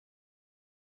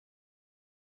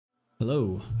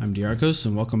Hello, I'm Diarchos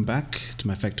and welcome back to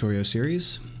my Factorio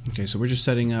series. Okay, so we're just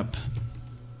setting up.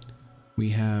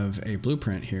 We have a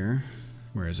blueprint here.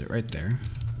 Where is it? Right there.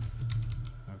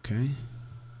 Okay.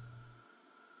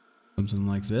 Something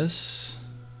like this.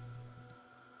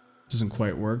 Doesn't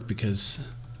quite work because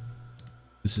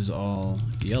this is all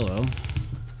yellow.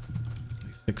 Let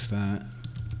me fix that.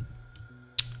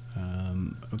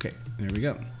 Okay, there we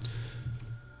go.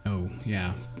 Oh,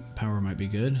 yeah, power might be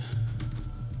good.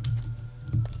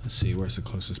 Let's see, where's the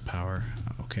closest power?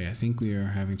 Okay, I think we are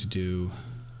having to do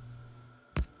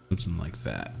something like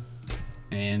that.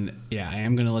 And yeah, I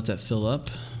am going to let that fill up.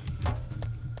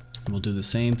 We'll do the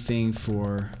same thing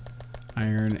for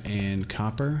iron and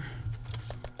copper.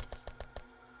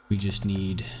 We just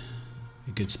need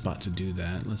a good spot to do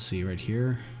that. Let's see, right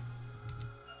here.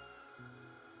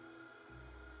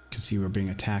 You can see we're being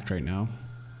attacked right now.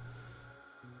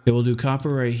 Okay, we'll do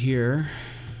copper right here.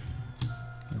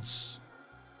 Let's...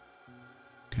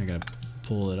 I gotta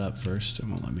pull it up first. It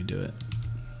won't let me do it.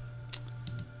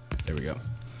 There we go.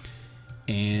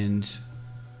 And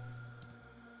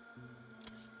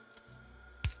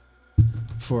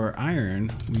for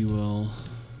iron, we will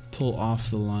pull off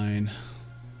the line.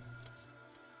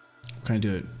 Kind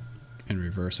of do it in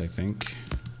reverse, I think.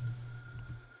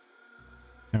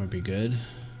 That would be good.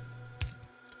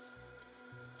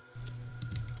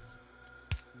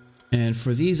 And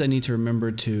for these, I need to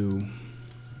remember to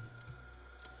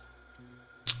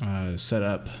set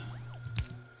up.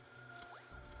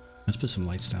 Let's put some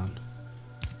lights down.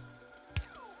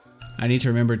 I need to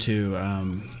remember to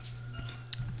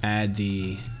add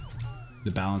the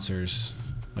balancers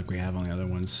like we have on the other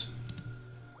ones.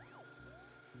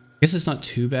 I guess it's not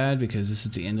too bad because this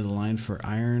is the end of the line for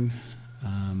iron,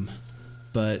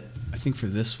 but I think for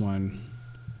this one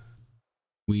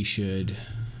we should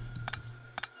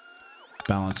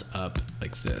balance up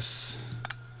like this.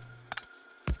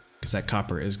 Because that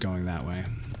copper is going that way.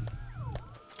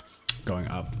 Going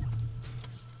up.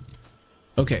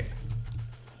 Okay.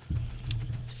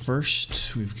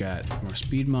 First, we've got more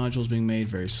speed modules being made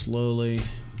very slowly.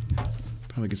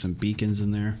 Probably get some beacons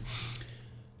in there.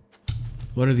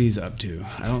 What are these up to?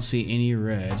 I don't see any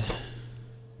red.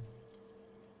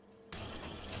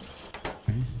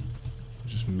 Okay.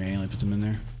 Just manually put them in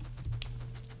there.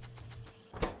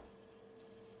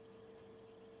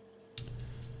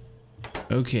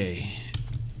 Okay,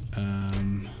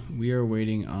 we are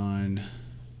waiting on.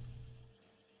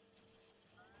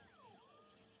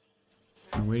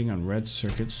 We're waiting on red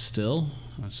circuits still.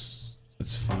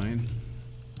 That's fine.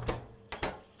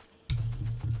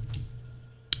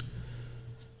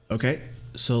 Okay,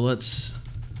 so let's,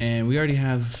 and we already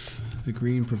have the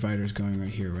green providers going right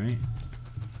here, right?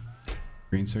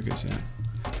 Green circuits, yeah.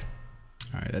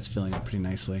 All right, that's filling up pretty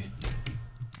nicely.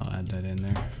 I'll add that in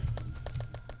there.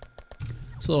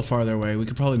 It's a little farther away. We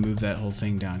could probably move that whole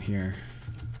thing down here.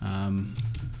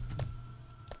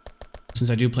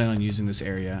 Since I do plan on using this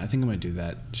area, I think I'm gonna do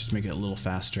that just to make it a little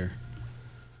faster.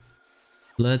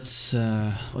 Let's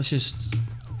just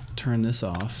turn this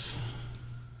off,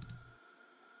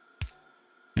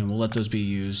 and we'll let those be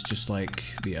used just like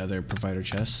the other provider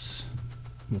chests.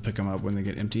 We'll pick them up when they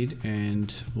get emptied,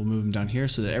 and we'll move them down here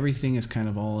so that everything is kind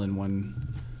of all in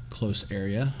one close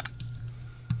area.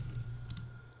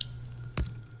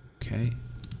 Okay.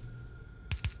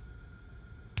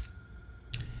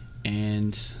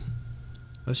 And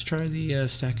let's try the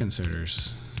stack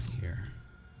inserters here.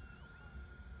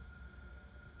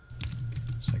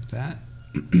 Just like that.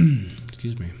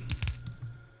 Excuse me.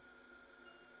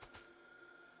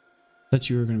 Thought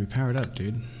you were going to be powered up,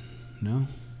 dude. No?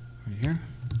 Right here?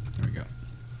 There we go.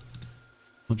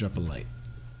 We'll drop a light.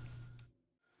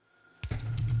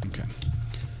 Okay.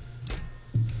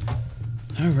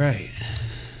 All right.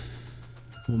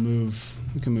 We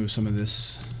can move some of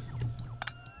this.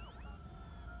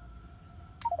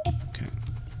 Okay.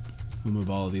 We'll move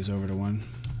all of these over to one.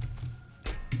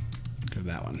 Go to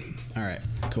that one. All right,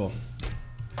 cool.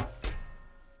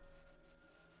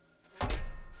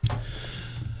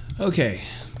 Okay.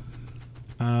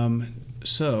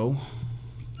 So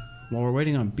while we're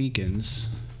waiting on beacons,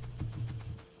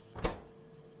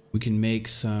 we can make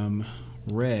some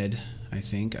red, I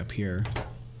think, up here.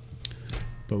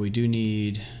 But we do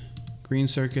need green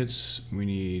circuits, we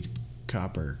need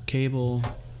copper cable,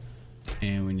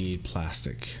 and we need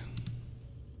plastic.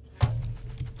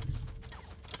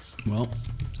 Well,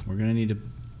 we're gonna need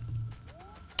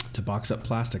to box up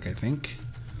plastic, I think.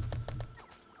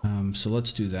 So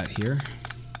let's do that here.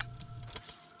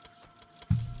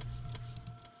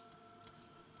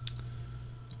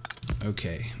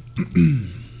 Okay.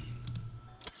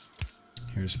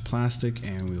 Here's plastic,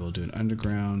 and we will do an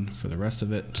underground for the rest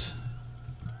of it.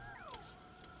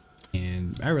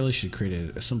 And I really should create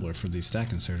an assembler for these stack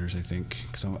inserters, I think,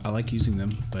 because I like using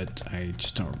them, but I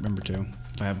just don't remember to.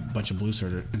 I have a bunch of blue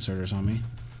inserters on me.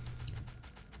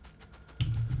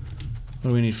 What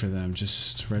do we need for them?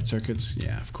 Just red circuits?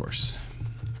 Yeah, of course.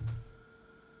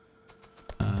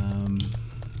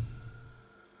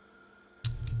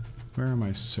 Where are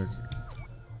my circuits?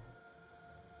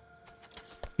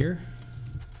 Here?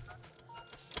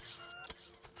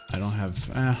 I don't have...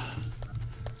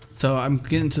 So I'm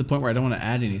getting to the point where I don't want to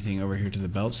add anything over here to the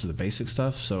belts, to the basic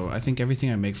stuff. So I think everything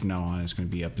I make from now on is going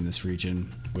to be up in this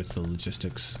region with the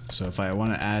logistics. So if I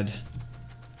want to add...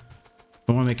 If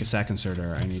I want to make a stack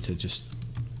inserter, I need to just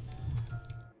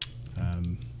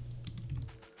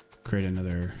create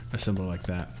another assembler like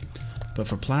that. But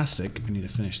for plastic, I need to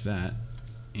finish that.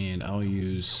 And I'll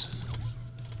use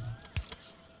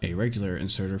a regular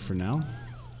inserter for now.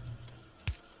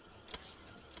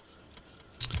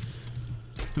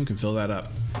 We can fill that up.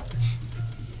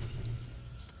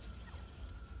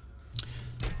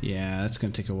 Yeah, that's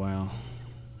gonna take a while.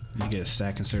 You get a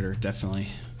stack inserter, definitely.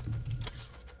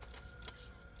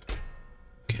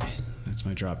 Okay, that's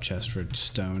my drop chest for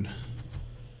stone.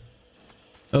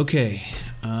 Okay,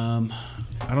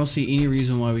 I don't see any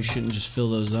reason why we shouldn't just fill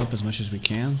those up as much as we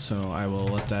can, so I will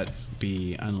let that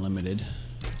be unlimited.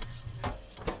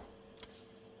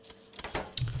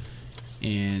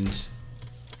 And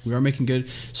we are making good.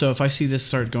 So if I see this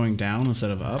start going down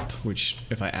instead of up, which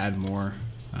if I add more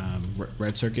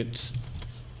red circuits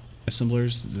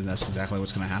assemblers, then that's exactly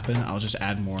what's going to happen. I'll just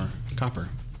add more copper.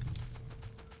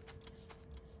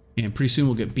 And pretty soon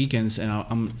we'll get beacons, and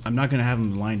I'm not going to have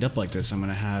them lined up like this. I'm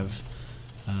going to have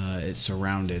it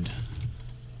surrounded.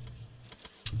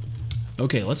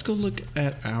 Okay, let's go look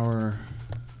at our...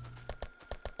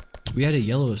 We had a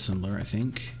yellow assembler, I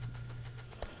think,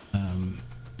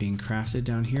 being crafted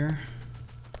down here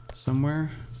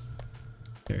somewhere.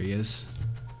 There he is.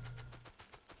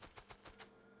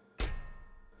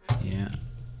 Yeah.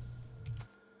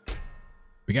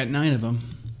 We got 9 of them.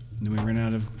 And then we ran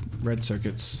out of red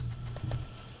circuits.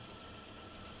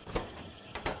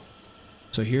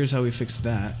 So here's how we fix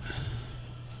that.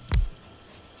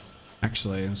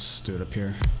 Actually, let's do it up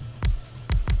here.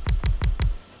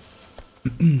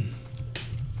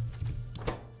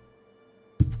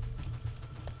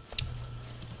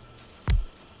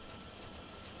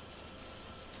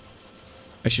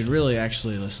 I should really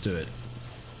actually, let's do it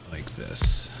like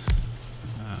this.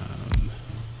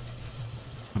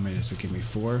 How many does it give me?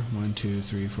 4? 1, 2,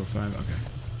 3, 4, 5. Okay.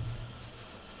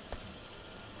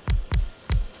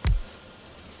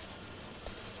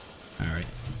 Alright.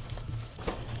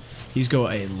 These go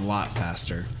a lot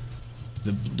faster.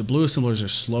 The blue assemblers are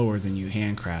slower than you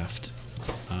handcraft.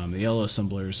 The yellow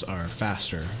assemblers are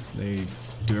faster. They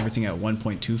do everything at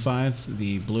 1.25.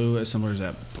 The blue assemblers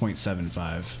at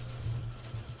 0.75.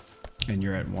 And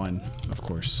you're at 1, of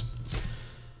course.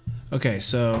 Okay,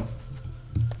 so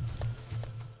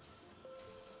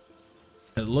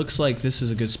it looks like this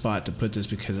is a good spot to put this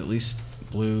because at least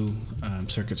blue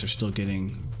circuits are still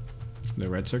getting the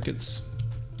red circuits.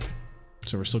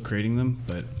 So we're still creating them,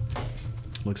 but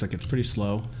it looks like it's pretty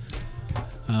slow.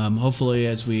 Hopefully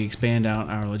as we expand out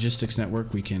our logistics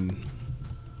network, we can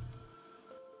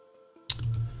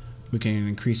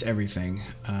increase everything.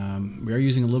 We are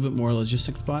using a little bit more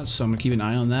logistics bots, so I'm gonna keep an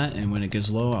eye on that, and when it gets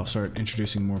low, I'll start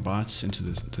introducing more bots into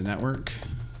the network.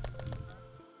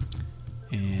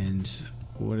 And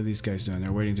what are these guys doing?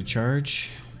 They're waiting to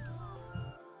charge.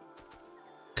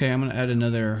 Okay, I'm gonna add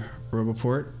another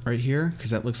roboport right here,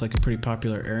 because that looks like a pretty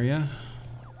popular area.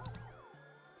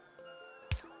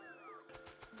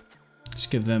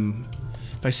 Just give them...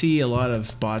 If I see a lot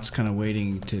of bots kind of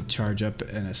waiting to charge up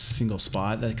in a single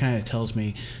spot, that kind of tells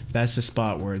me that's the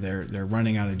spot where they're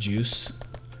running out of juice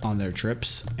on their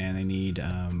trips, and they need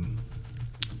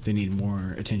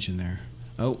more attention there.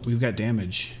 Oh, we've got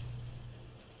damage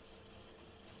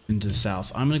into the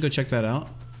south. I'm gonna go check that out.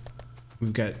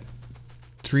 We've got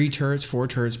 4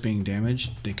 turrets being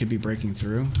damaged. They could be breaking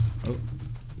through. Oh,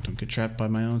 don't get trapped by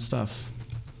my own stuff.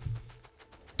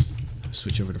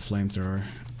 Switch over to flamethrower.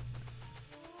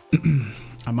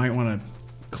 I might want to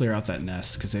clear out that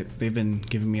nest because they've been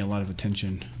giving me a lot of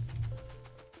attention.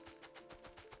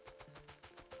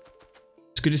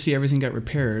 It's good to see everything got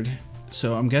repaired.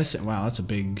 So I'm guessing, wow, that's a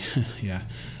big, yeah.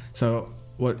 So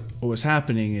what was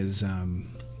happening is the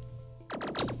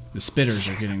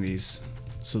spitters are getting these.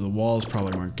 So the walls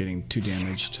probably weren't getting too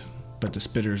damaged, but the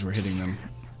spitters were hitting them.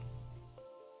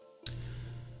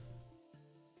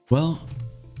 Well,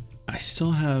 I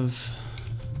still have...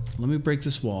 Let me break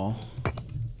this wall.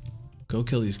 go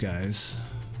kill these guys.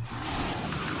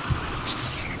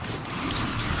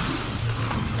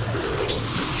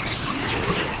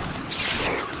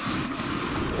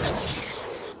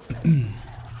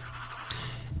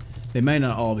 They might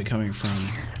not all be coming from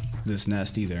this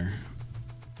nest either.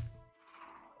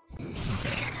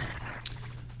 Okay.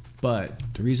 But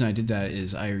the reason I did that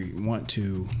is I want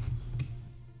to...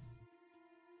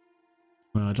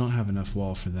 Well, I don't have enough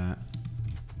wall for that.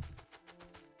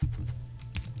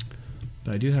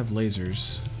 But I do have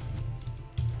lasers.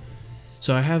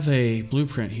 So I have a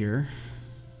blueprint here.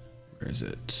 Where is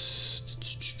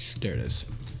it? There it is.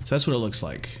 So that's what it looks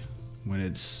like when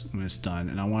it's done.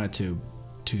 And I wanted to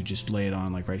just lay it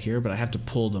on like right here, but I have to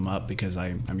pull them up because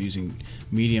I'm using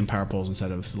medium power poles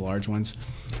instead of the large ones.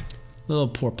 A little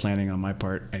poor planning on my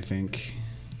part, I think.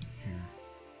 Here,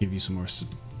 give you some more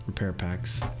repair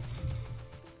packs.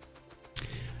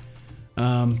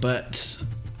 But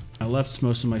I left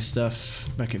most of my stuff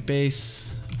back at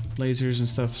base, lasers and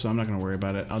stuff, so I'm not going to worry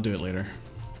about it. I'll do it later.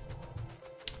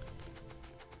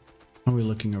 How are we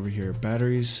looking over here?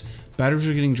 Batteries. Batteries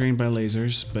are getting drained by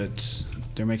lasers, but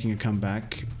they're making a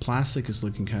comeback. Plastic is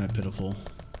looking kind of pitiful,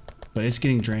 but it's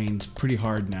getting drained pretty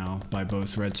hard now by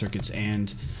both red circuits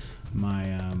and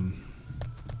my,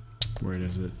 where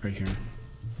is it? Right here.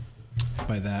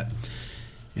 By that.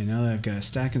 And now that I've got a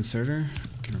stack inserter,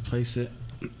 I can replace it.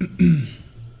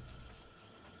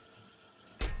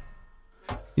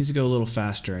 Needs to go a little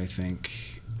faster, I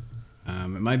think.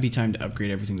 It might be time to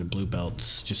upgrade everything to blue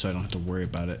belts, just so I don't have to worry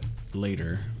about it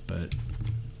later, but...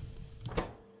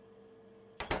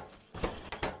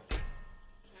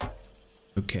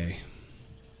 Okay.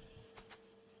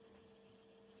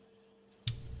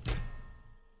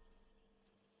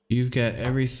 You've got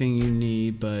everything you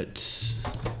need, but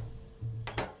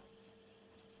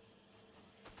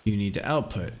you need to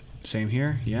output. Same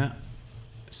here? Yeah.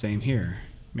 Same here.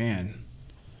 Man.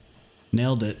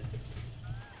 Nailed it.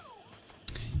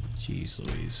 Jeez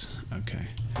Louise. Okay.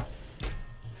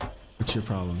 What's your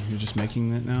problem? You're just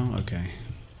making that now? Okay.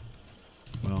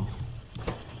 Well,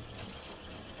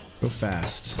 go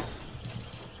fast.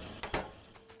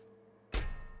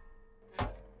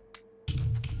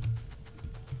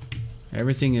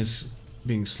 Everything is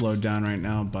being slowed down right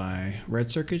now by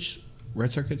red circuits,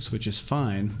 which is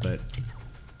fine, but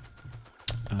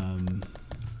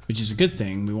which is a good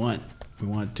thing. We want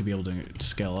to be able to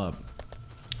scale up,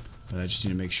 but I just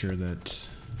need to make sure that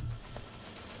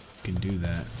we can do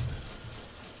that.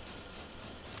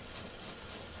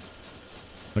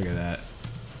 Look at that.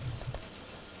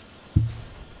 I'm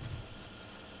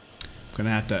gonna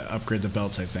have to upgrade the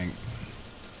belts, I think.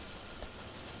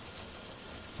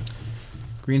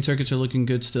 Green circuits are looking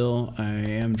good still. I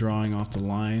am drawing off the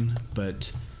line,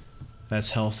 but that's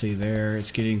healthy there.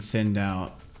 It's getting thinned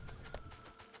out.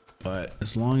 But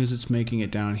as long as it's making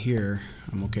it down here,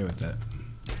 I'm okay with that.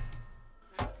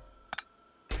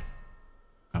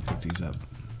 I'll put these up.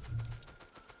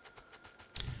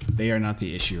 They are not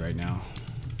the issue right now.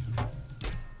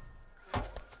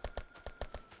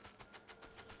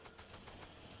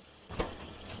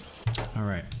 All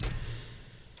right.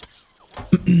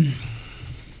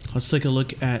 Let's take a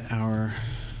look at our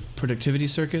productivity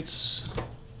circuits.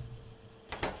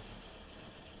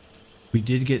 We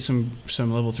did get some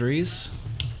level 3s,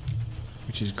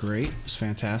 which is great. It's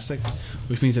fantastic,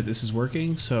 which means that this is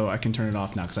working, so I can turn it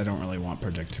off now because I don't really want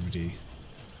productivity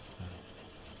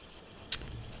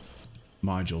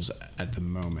modules at the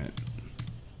moment.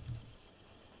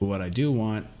 But what I do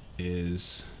want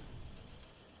is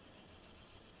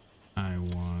I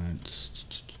want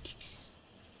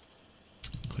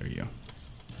clear you.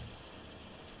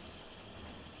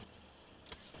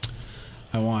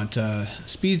 I want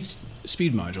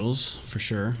speed modules for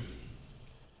sure.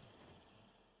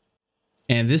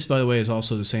 And this, by the way, is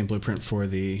also the same blueprint for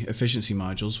the efficiency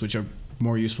modules, which are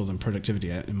more useful than productivity,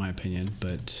 in my opinion.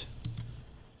 But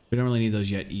we don't really need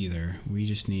those yet either. We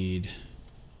just need.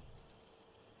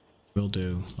 Will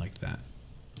do like that.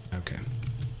 Okay.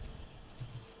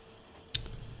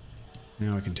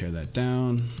 Now I can tear that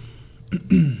down.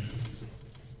 And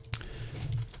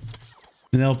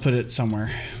they'll put it somewhere.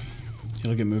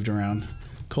 It'll get moved around.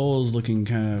 Coal is looking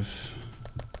kind of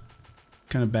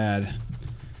bad.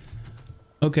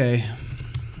 Okay.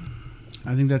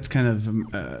 I think that's kind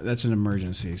of that's an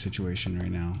emergency situation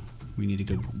right now. We need to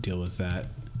go deal with that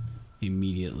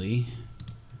immediately.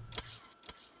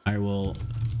 I will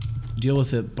deal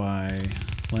with it by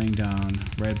laying down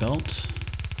red belt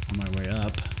on my way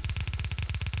up.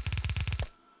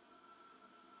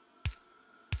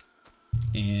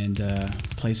 And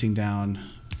placing down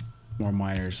more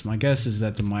miners. My guess is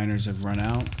that the miners have run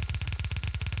out.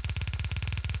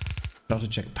 Also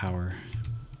check power.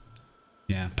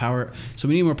 Yeah, power. So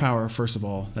we need more power, first of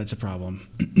all. That's a problem.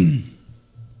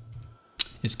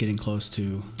 It's getting close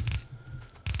to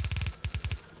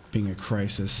being a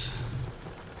crisis.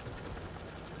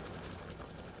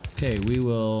 Okay, we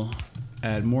will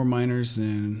add more miners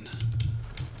than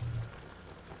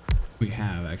we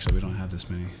have. Actually, we don't have this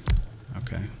many.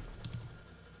 Okay.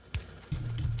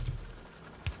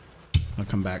 I'll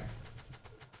come back.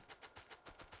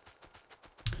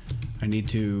 I need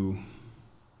to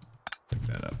pick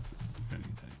that up. I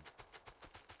need that.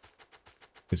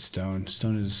 Good stone.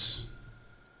 Stone is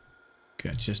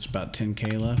got just about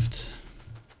 10k left.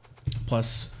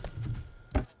 Plus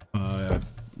a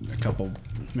couple,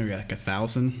 maybe like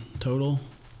 1,000 total.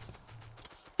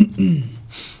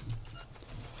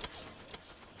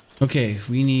 Okay,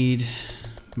 we need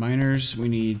miners. We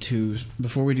need to,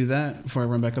 before we do that, before I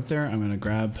run back up there, I'm gonna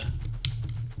grab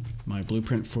my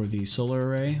blueprint for the solar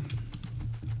array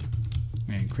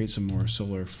and create some more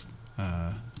solar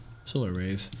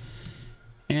arrays.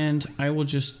 And I will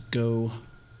just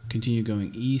continue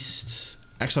going east.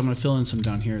 Actually, I'm gonna fill in some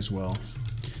down here as well.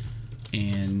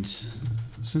 And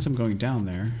since I'm going down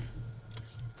there,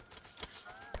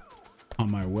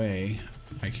 on my way,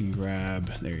 I can grab,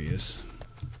 there he is.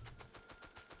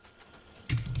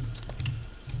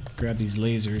 Grab these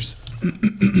lasers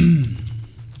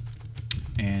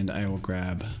and I will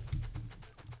grab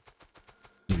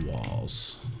the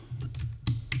walls.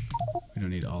 We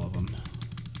don't need all of them.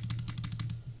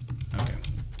 Okay.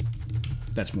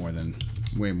 That's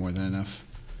way more than enough.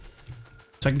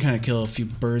 So I can kind of kill a few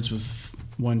birds with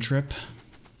one trip.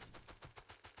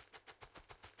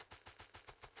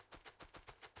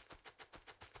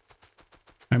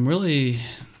 I'm really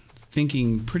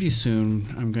thinking pretty soon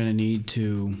I'm going to need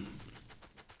to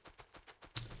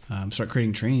start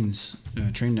creating train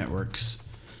networks.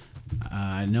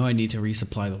 I know I need to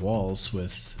resupply the walls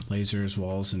with lasers,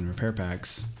 walls, and repair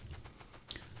packs.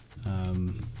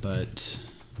 But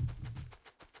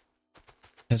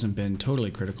it hasn't been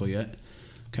totally critical yet.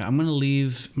 Okay, I'm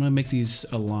gonna make these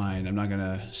a line. I'm not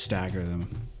gonna stagger them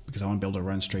because I want to be able to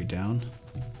run straight down.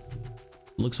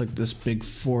 Looks like this big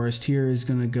forest here is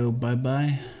gonna go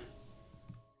bye-bye.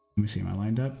 Let me see, am I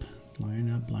lined up? Line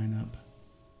up, line up.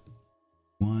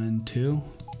 1, 2.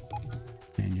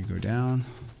 And you go down.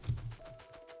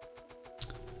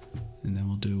 And then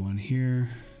we'll do one here.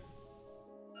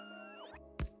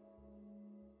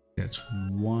 That's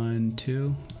 1,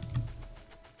 2.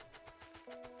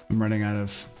 I'm running out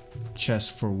of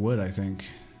chests for wood, I think.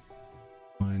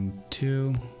 1,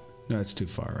 2. No, that's too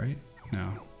far, right?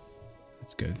 No.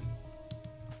 That's good.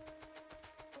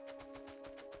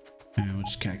 And we'll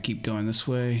just kind of keep going this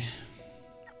way.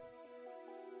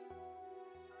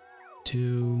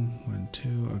 2, 1,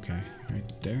 2. Okay,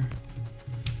 right there.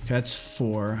 Okay, that's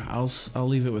 4. I'll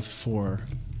leave it with 4.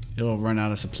 It'll run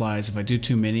out of supplies. If I do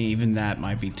too many, even that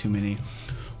might be too many,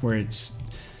 where it's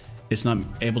not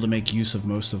able to make use of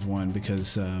most of one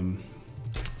because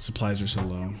supplies are so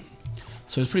low.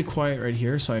 So it's pretty quiet right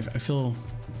here, so I feel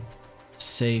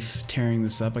safe tearing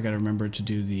this up. I gotta remember to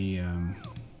do the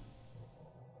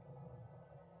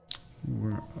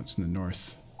it's in the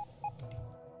north.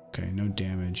 Okay, no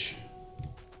damage.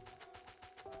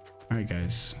 Alright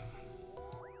guys.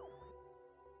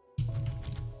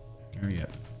 Hurry up.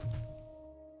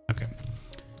 Okay.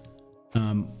 I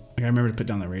gotta remember to put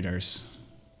down the radars,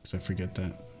 because I forget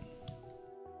that.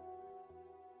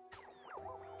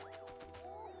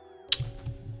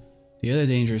 The other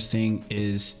dangerous thing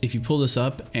is if you pull this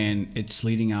up and it's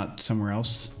leading out somewhere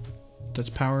else that's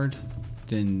powered,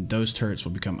 then those turrets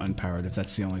will become unpowered if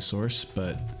that's the only source.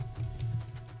 But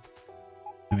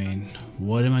I mean,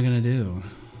 what am I gonna do?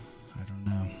 I don't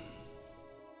know.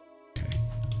 Okay.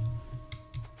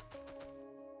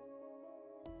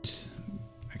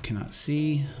 I cannot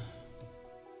see.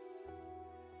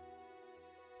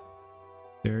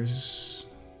 There's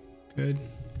good.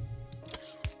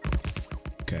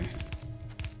 Okay.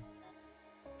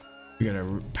 We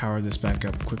gotta power this back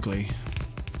up quickly.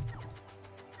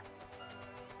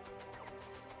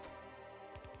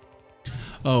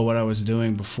 Oh, what I was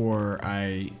doing before,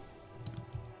 I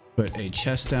put a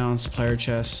chest down, supplier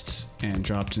chest, and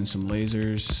dropped in some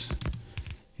lasers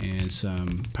and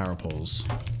some power poles.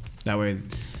 That way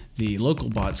the local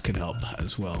bots could help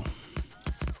as well.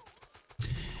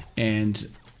 And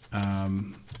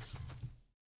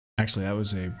actually that was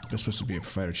supposed to be a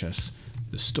provider chest.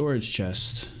 The storage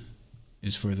chest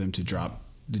is for them to drop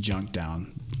the junk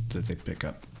down that they pick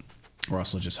up, or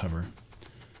also just hover.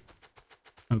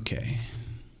 Okay,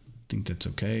 I think that's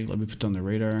okay. Let me put down the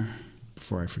radar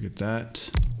before I forget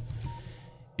that.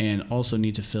 And also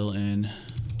need to fill in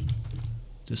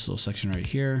this little section right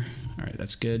here. All right,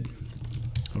 that's good.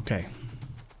 Okay.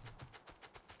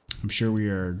 I'm sure we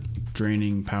are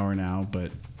draining power now,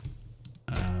 but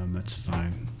that's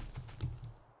fine.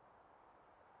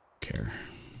 Care.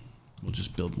 We'll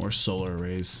just build more solar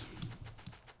arrays.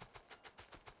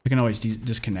 I can always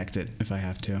disconnect it if I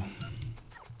have to.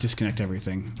 Disconnect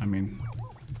everything. I mean,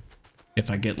 if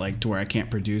I get like to where I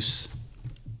can't produce,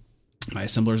 my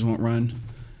assemblers won't run,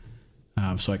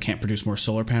 so I can't produce more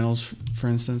solar panels, for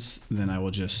instance, then I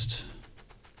will just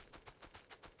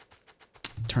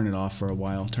turn it off for a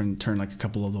while. Turn like a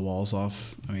couple of the walls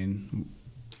off. I mean,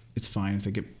 it's fine if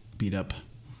they get beat up.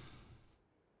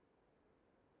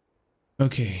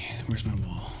 Okay, where's my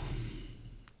wall?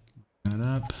 That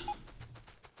up.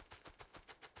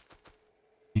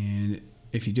 And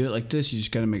if you do it like this, you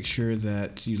just got to make sure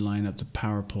that you line up the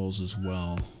power poles as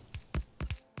well.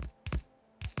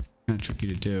 Kind of tricky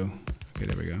to do. Okay,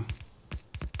 there we go.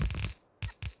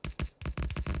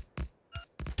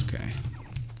 Okay.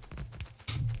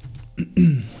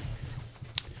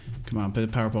 Come on, put the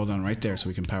power pole down right there so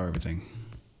we can power everything.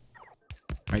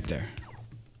 Right there.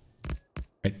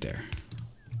 Right there.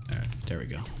 Alright, there we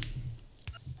go.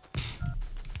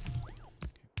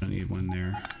 I need one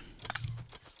there.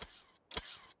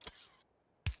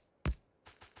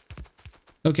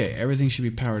 Okay, everything should be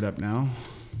powered up now.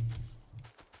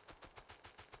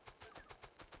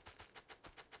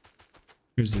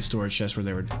 Here's the storage chest where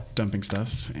they were dumping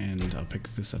stuff, and I'll pick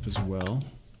this up as well.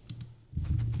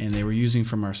 And they were using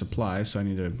from our supplies, so I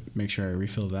need to make sure I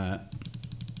refill that.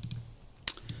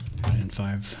 Put in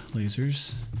 5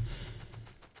 lasers.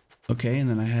 Okay, and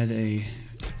then I had a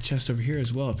chest over here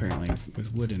as well, apparently,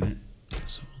 with wood in it.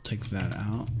 So we'll take that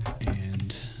out,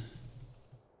 and...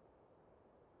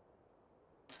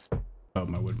 oh,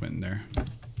 my wood went in there.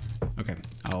 Okay,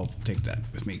 I'll take that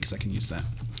with me because I can use that.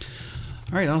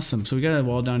 All right, awesome. So we got a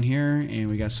wall down here, and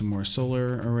we got some more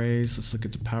solar arrays. Let's look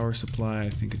at the power supply. I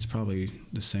think it's probably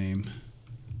the same.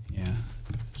 Yeah,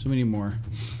 so we need more.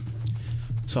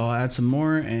 So I'll add some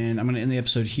more, and I'm going to end the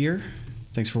episode here.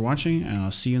 Thanks for watching, and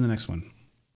I'll see you in the next one.